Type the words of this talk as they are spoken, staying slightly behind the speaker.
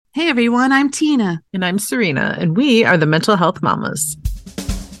everyone, I'm Tina. And I'm Serena, and we are the Mental Health Mamas.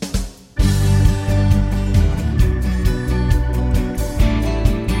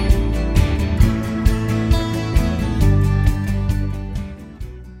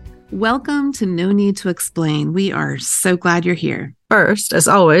 Welcome to No Need to Explain. We are so glad you're here. First, as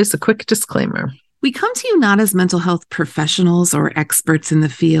always, a quick disclaimer. We come to you not as mental health professionals or experts in the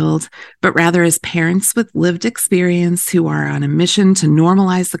field, but rather as parents with lived experience who are on a mission to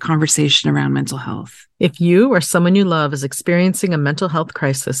normalize the conversation around mental health. If you or someone you love is experiencing a mental health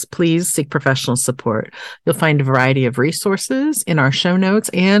crisis, please seek professional support. You'll find a variety of resources in our show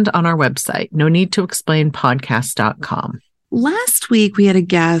notes and on our website, noneedtoexplainpodcast.com. Last week, we had a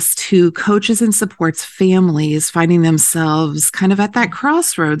guest who coaches and supports families finding themselves kind of at that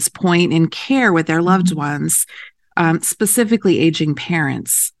crossroads point in care with their loved ones, specifically aging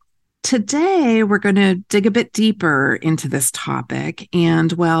parents. Today, we're going to dig a bit deeper into this topic.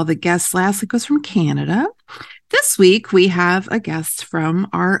 And while the guest last week was from Canada, this week we have a guest from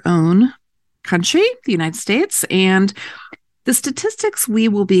our own country, the United States, and the statistics we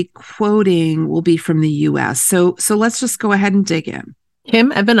will be quoting will be from the U.S. So let's just go ahead and dig in. Kim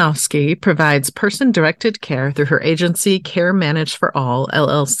Evanoski provides person-directed care through her agency Care Managed for All,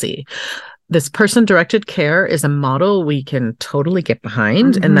 LLC. This person-directed care is a model we can totally get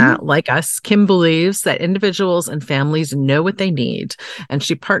behind, and that, like us, Kim believes that individuals and families know what they need, and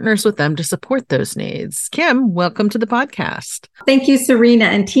she partners with them to support those needs. Kim, welcome to the podcast. Thank you, Serena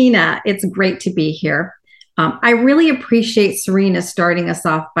and Tina. It's great to be here. I really appreciate Serena starting us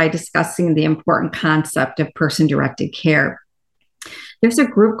off by discussing the important concept of person-directed care. There's a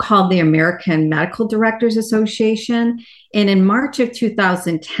group called the American Medical Directors Association, and in March of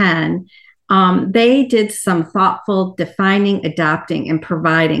 2010, they did some thoughtful defining, adopting, and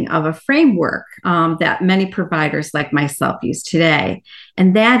providing of a framework that many providers like myself use today,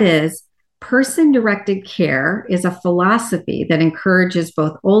 and that is person-directed care is a philosophy that encourages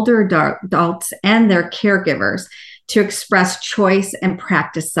both older adults and their caregivers to express choice and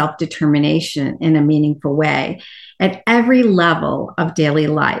practice self-determination in a meaningful way at every level of daily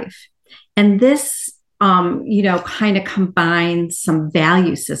life. And this, kind of combines some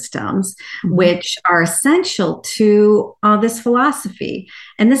value systems, which are essential to this philosophy.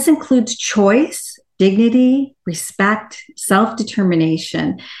 And this includes choice, dignity, respect,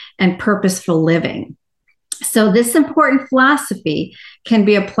 self-determination, and purposeful living. So this important philosophy can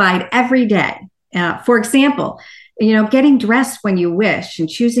be applied every day. For example, getting dressed when you wish and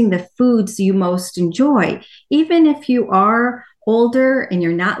choosing the foods you most enjoy, even if you are older and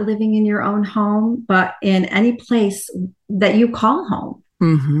you're not living in your own home, but in any place that you call home.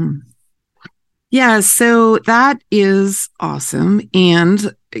 Mm-hmm. Yeah, so that is awesome.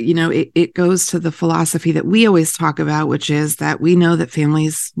 And, it goes to the philosophy that we always talk about, which is that we know that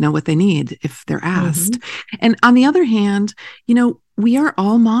families know what they need if they're asked. And on the other hand, we are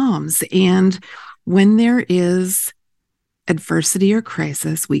all moms. And when there is adversity or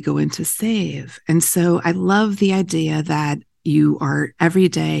crisis, we go into save. And so I love the idea that you are every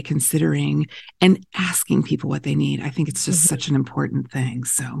day considering and asking people what they need. I think it's just such an important thing.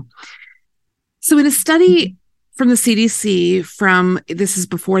 So in a study from the CDC this is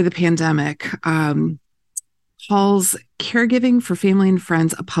before the pandemic, calls caregiving for family and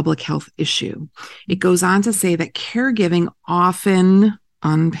friends a public health issue. It goes on to say that caregiving, often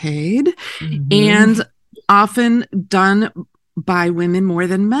unpaid and often done by women more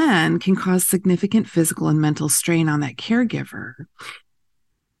than men, can cause significant physical and mental strain on that caregiver.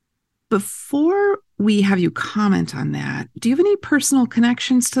 Before we have you comment on that, do you have any personal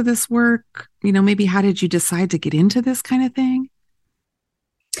connections to this work? Maybe how did you decide to get into this kind of thing?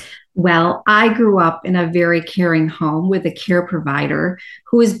 Well, I grew up in a very caring home with a care provider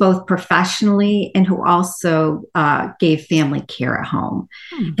who is both professionally and who also gave family care at home.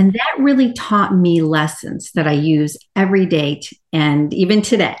 And that really taught me lessons that I use every day and even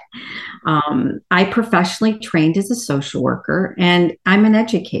today. I professionally trained as a social worker and I'm an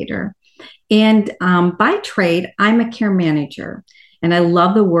educator. And by trade, I'm a care manager and I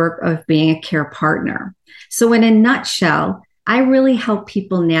love the work of being a care partner. So in a nutshell, I really help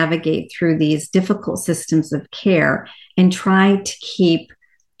people navigate through these difficult systems of care and try to keep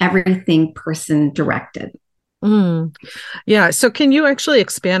everything person-directed. Yeah. So can you actually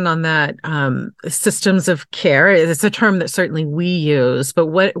expand on that? Systems of care? It's a term that certainly we use, but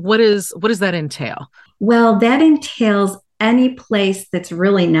what does that entail? Well, that entails any place that's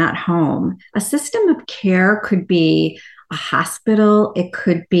really not home. A system of care could be a hospital. It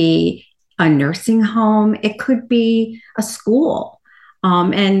could be a nursing home. It could be a school.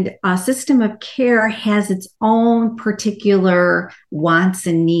 And a system of care has its own particular wants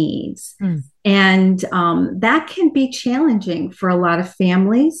and needs. Mm. And that can be challenging for a lot of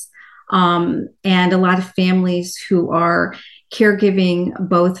families, and a lot of families who are caregiving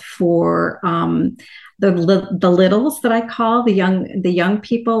both for the littles that I call the young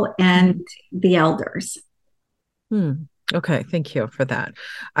people and the elders. Hmm. Okay, thank you for that.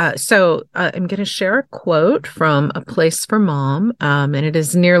 I'm going to share a quote from A Place for Mom, and it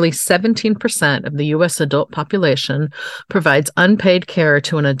is nearly 17% of the U.S. adult population provides unpaid care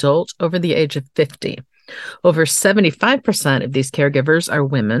to an adult over the age of 50. Over 75% of these caregivers are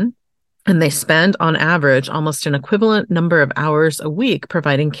women, and they spend, on average, almost an equivalent number of hours a week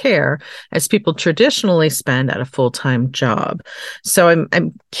providing care as people traditionally spend at a full-time job. So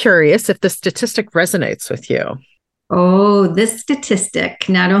I'm curious if the statistic resonates with you. Oh, this statistic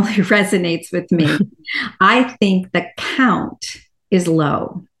not only resonates with me, I think the count is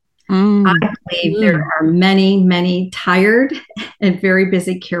low. I Mm. believe there are many, many tired and very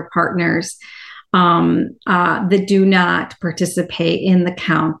busy care partners that do not participate in the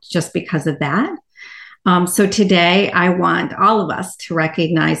count just because of that. So today, I want all of us to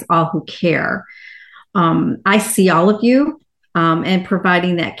recognize all who care. I see all of you, and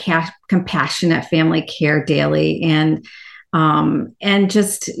providing that compassionate family care daily, and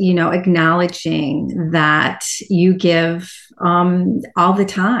just acknowledging that you give all the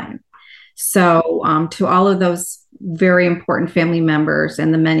time. So to all of those very important family members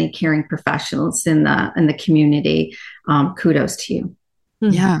and the many caring professionals in the community, kudos to you.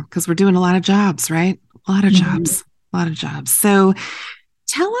 Yeah, because we're doing a lot of jobs, right? A lot of jobs, a lot of jobs. So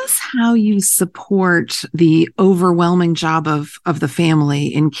tell us how you support the overwhelming job of the family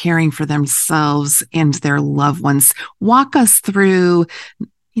in caring for themselves and their loved ones. Walk us through,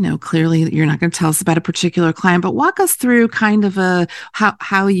 clearly you're not going to tell us about a particular client, but walk us through kind of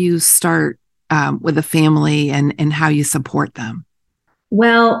how you start with a family and how you support them.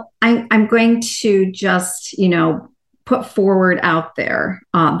 Well, I'm going to just, put forward out there.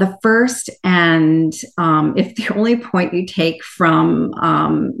 The first, and if the only point you take from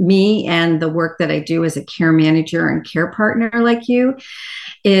me and the work that I do as a care manager and care partner like you,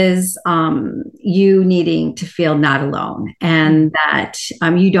 is you needing to feel not alone, and that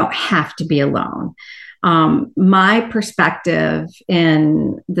you don't have to be alone. My perspective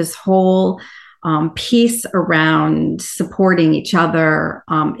in this whole piece around supporting each other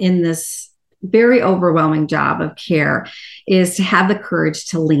in this very overwhelming job of care is to have the courage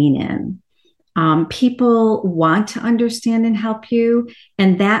to lean in. People want to understand and help you,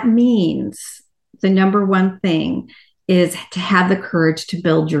 and that means the number one thing is to have the courage to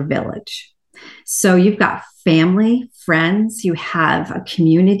build your village. So you've got family, friends, you have a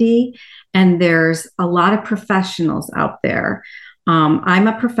community, and there's a lot of professionals out there. I'm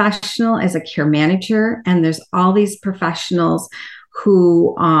a professional as a care manager, and there's all these professionals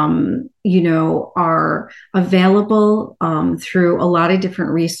who, are available through a lot of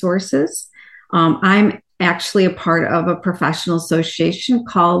different resources. I'm actually a part of a professional association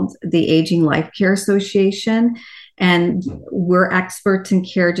called the Aging Life Care Association, and we're experts in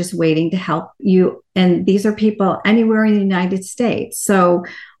care just waiting to help you. And these are people anywhere in the United States. So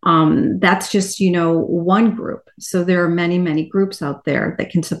that's just, one group. So there are many, many groups out there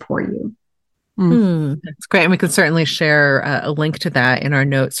that can support you. That's great. And we can certainly share a link to that in our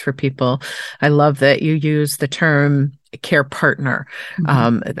notes for people. I love that you use the term care partner.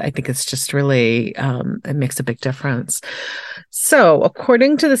 I think it's just really, it makes a big difference. So,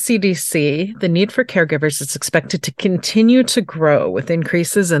 according to the CDC, the need for caregivers is expected to continue to grow with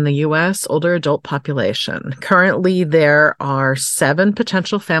increases in the U.S. older adult population. Currently, there are 7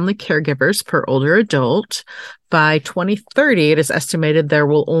 potential family caregivers per older adult. By 2030, it is estimated there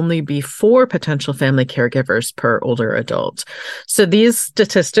will only be 4 potential family caregivers per older adult. So these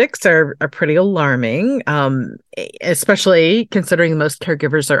statistics are pretty alarming, especially considering most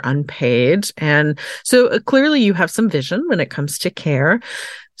caregivers are unpaid. And so clearly you have some vision when it comes to care.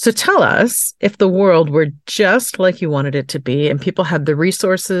 So tell us, if the world were just like you wanted it to be and people had the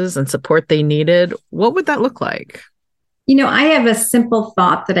resources and support they needed, what would that look like? I have a simple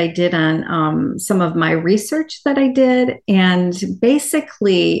thought that I did on some of my research that I did. And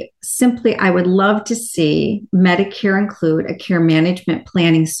basically, simply, I would love to see Medicare include a care management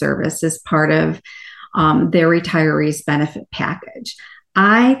planning service as part of their retirees' benefit package.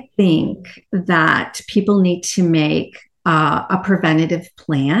 I think that people need to make a preventative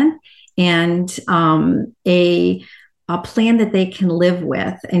plan and a plan that they can live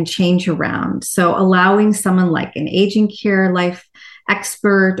with and change around. So allowing someone like an aging care life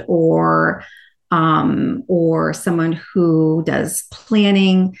expert or or someone who does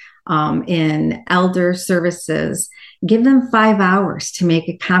planning in elder services, give them 5 hours to make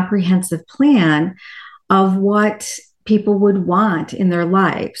a comprehensive plan of what people would want in their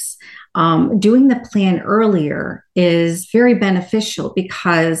lives. Doing the plan earlier is very beneficial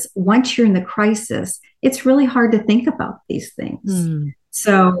because once you're in the crisis, it's really hard to think about these things.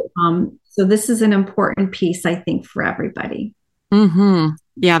 So this is an important piece, I think, for everybody. Mm-hmm.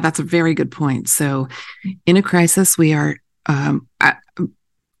 Yeah, that's a very good point. So in a crisis, we are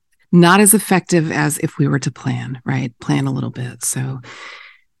not as effective as if we were to plan, right? Plan a little bit. So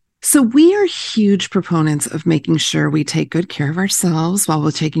we are huge proponents of making sure we take good care of ourselves while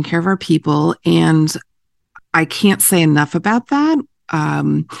we're taking care of our people. And I can't say enough about that.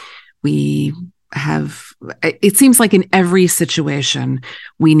 We have, it seems like in every situation,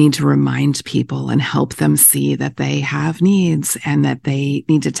 we need to remind people and help them see that they have needs and that they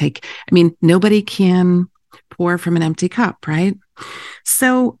need to take, I mean, nobody can pour from an empty cup, right?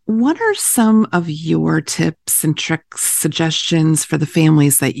 So what are some of your tips and tricks, suggestions for the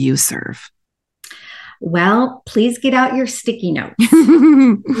families that you serve? Well, please get out your sticky notes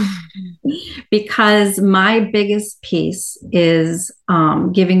because my biggest piece is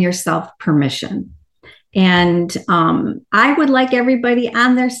giving yourself permission. And I would like everybody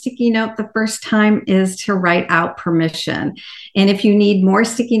on their sticky note the first time is to write out permission. And if you need more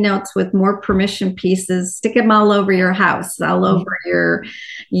sticky notes with more permission pieces, stick them all over your house, all over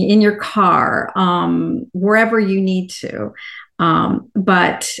in your car, wherever you need to.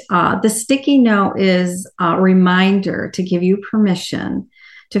 But the sticky note is a reminder to give you permission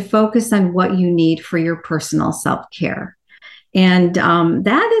to focus on what you need for your personal self-care. And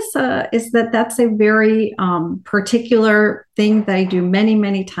that's a very particular thing that I do many,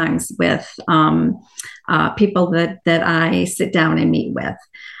 many times with people that I sit down and meet with.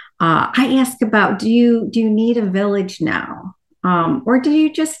 I ask about, do you need a village now? Or do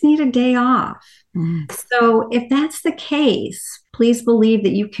you just need a day off? So if that's the case, please believe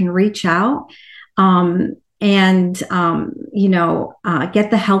that you can reach out and get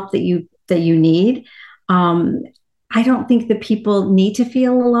the help that you need. I don't think that people need to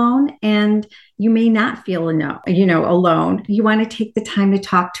feel alone, and you may not feel alone. You want to take the time to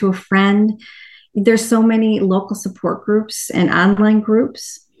talk to a friend. There's so many local support groups and online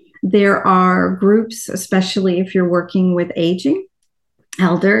groups. There are groups, especially if you're working with aging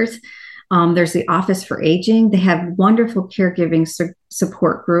elders. There's the Office for Aging. They have wonderful caregiving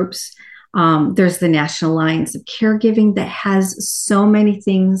support groups. There's the National Alliance of Caregiving that has so many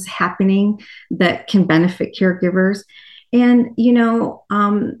things happening that can benefit caregivers. And,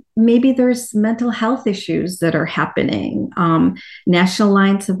 maybe there's mental health issues that are happening. National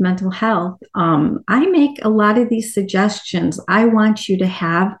Alliance of Mental Health. I make a lot of these suggestions. I want you to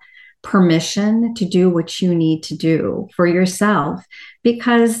have permission to do what you need to do for yourself,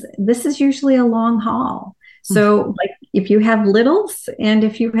 because this is usually a long haul. So like if you have littles and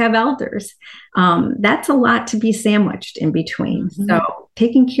if you have elders, that's a lot to be sandwiched in between. Mm-hmm. So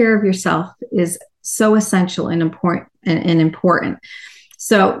taking care of yourself is so essential and important.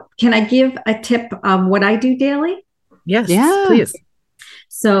 So can I give a tip of what I do daily? Yes, please.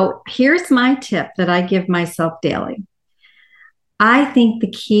 So here's my tip that I give myself daily. I think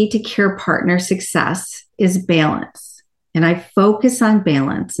the key to care partner success is balance. And I focus on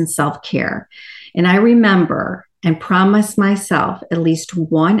balance and self-care. And I remember and promise myself at least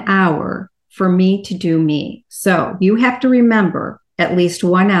 1 hour for me to do me. So you have to remember at least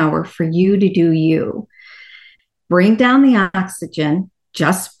 1 hour for you to do you. Bring down the oxygen,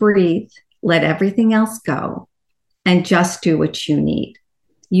 just breathe, let everything else go, and just do what you need.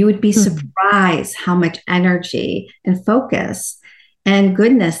 You would be surprised how much energy and focus and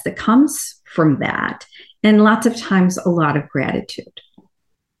goodness that comes from that. And lots of times, a lot of gratitude.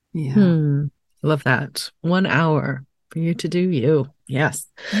 Yeah. Love that. 1 hour for you to do you. Yes.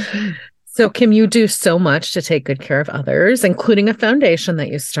 Mm-hmm. So, Kim, you do so much to take good care of others, including a foundation that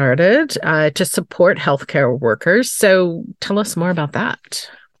you started to support healthcare workers. So tell us more about that.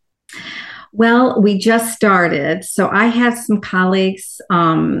 Well, we just started. So I have some colleagues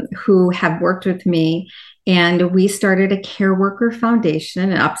who have worked with me, and we started a care worker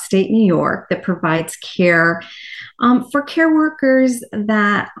foundation in upstate New York that provides care for care workers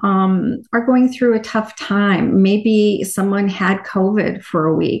that are going through a tough time. Maybe someone had COVID for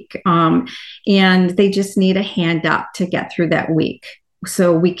a week and they just need a hand up to get through that week.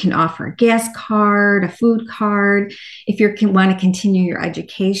 So we can offer a gas card, a food card. If you want to continue your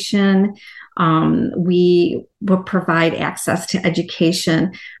education, we will provide access to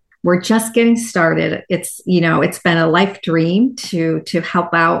education. We're just getting started. It's been a life dream to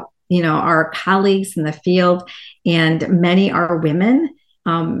help out our colleagues in the field, and many are women.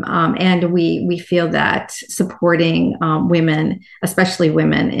 And we feel that supporting women, especially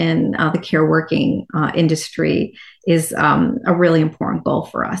women in the care working industry, is a really important goal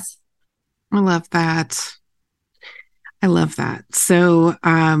for us. I love that. I love that. So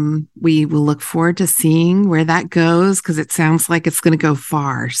we will look forward to seeing where that goes, because it sounds like it's going to go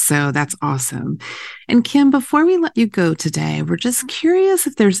far. So that's awesome. And Kim, before we let you go today, we're just curious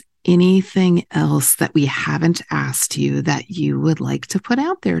if there's anything else that we haven't asked you that you would like to put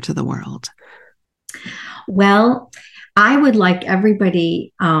out there to the world. Well, I would like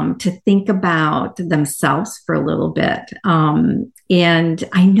everybody to think about themselves for a little bit. And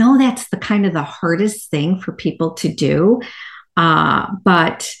I know that's the kind of the hardest thing for people to do.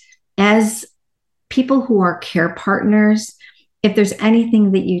 But as people who are care partners, if there's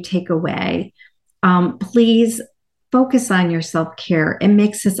anything that you take away, please focus on your self-care. It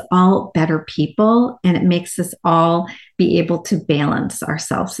makes us all better people, and it makes us all be able to balance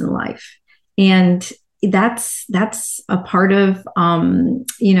ourselves in life. And that's a part of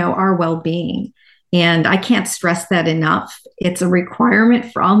our well-being. And I can't stress that enough. It's a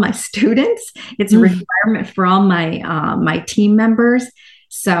requirement for all my students. It's a requirement for all my team members.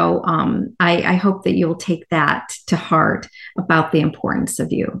 So I hope that you'll take that to heart about the importance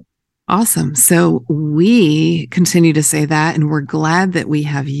of you. Awesome. So we continue to say that, and we're glad that we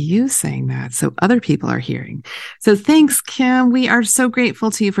have you saying that so other people are hearing. So thanks, Kim. We are so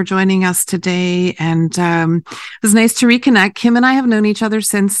grateful to you for joining us today. And it was nice to reconnect. Kim and I have known each other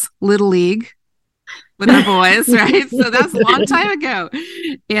since Little League with our boys, right? So that's a long time ago.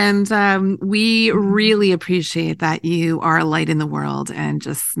 And we really appreciate that you are a light in the world and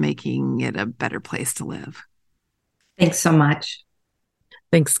just making it a better place to live. Thanks so much.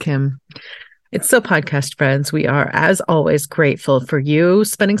 Thanks, Kim. It's so, podcast friends, we are, as always, grateful for you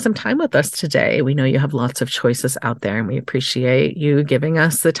spending some time with us today. We know you have lots of choices out there, and we appreciate you giving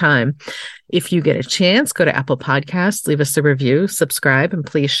us the time. If you get a chance, go to Apple Podcasts, leave us a review, subscribe, and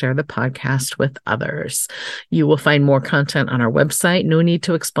please share the podcast with others. You will find more content on our website, no need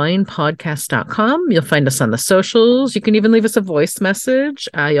to explain podcast.com. You'll find us on the socials. You can even leave us a voice message.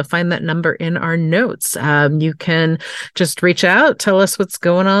 You'll find that number in our notes. You can just reach out, tell us what's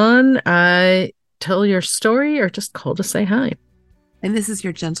going on, tell your story, or just call to say hi. And this is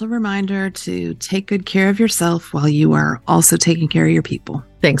your gentle reminder to take good care of yourself while you are also taking care of your people.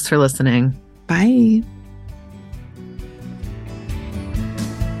 Thanks for listening. Bye.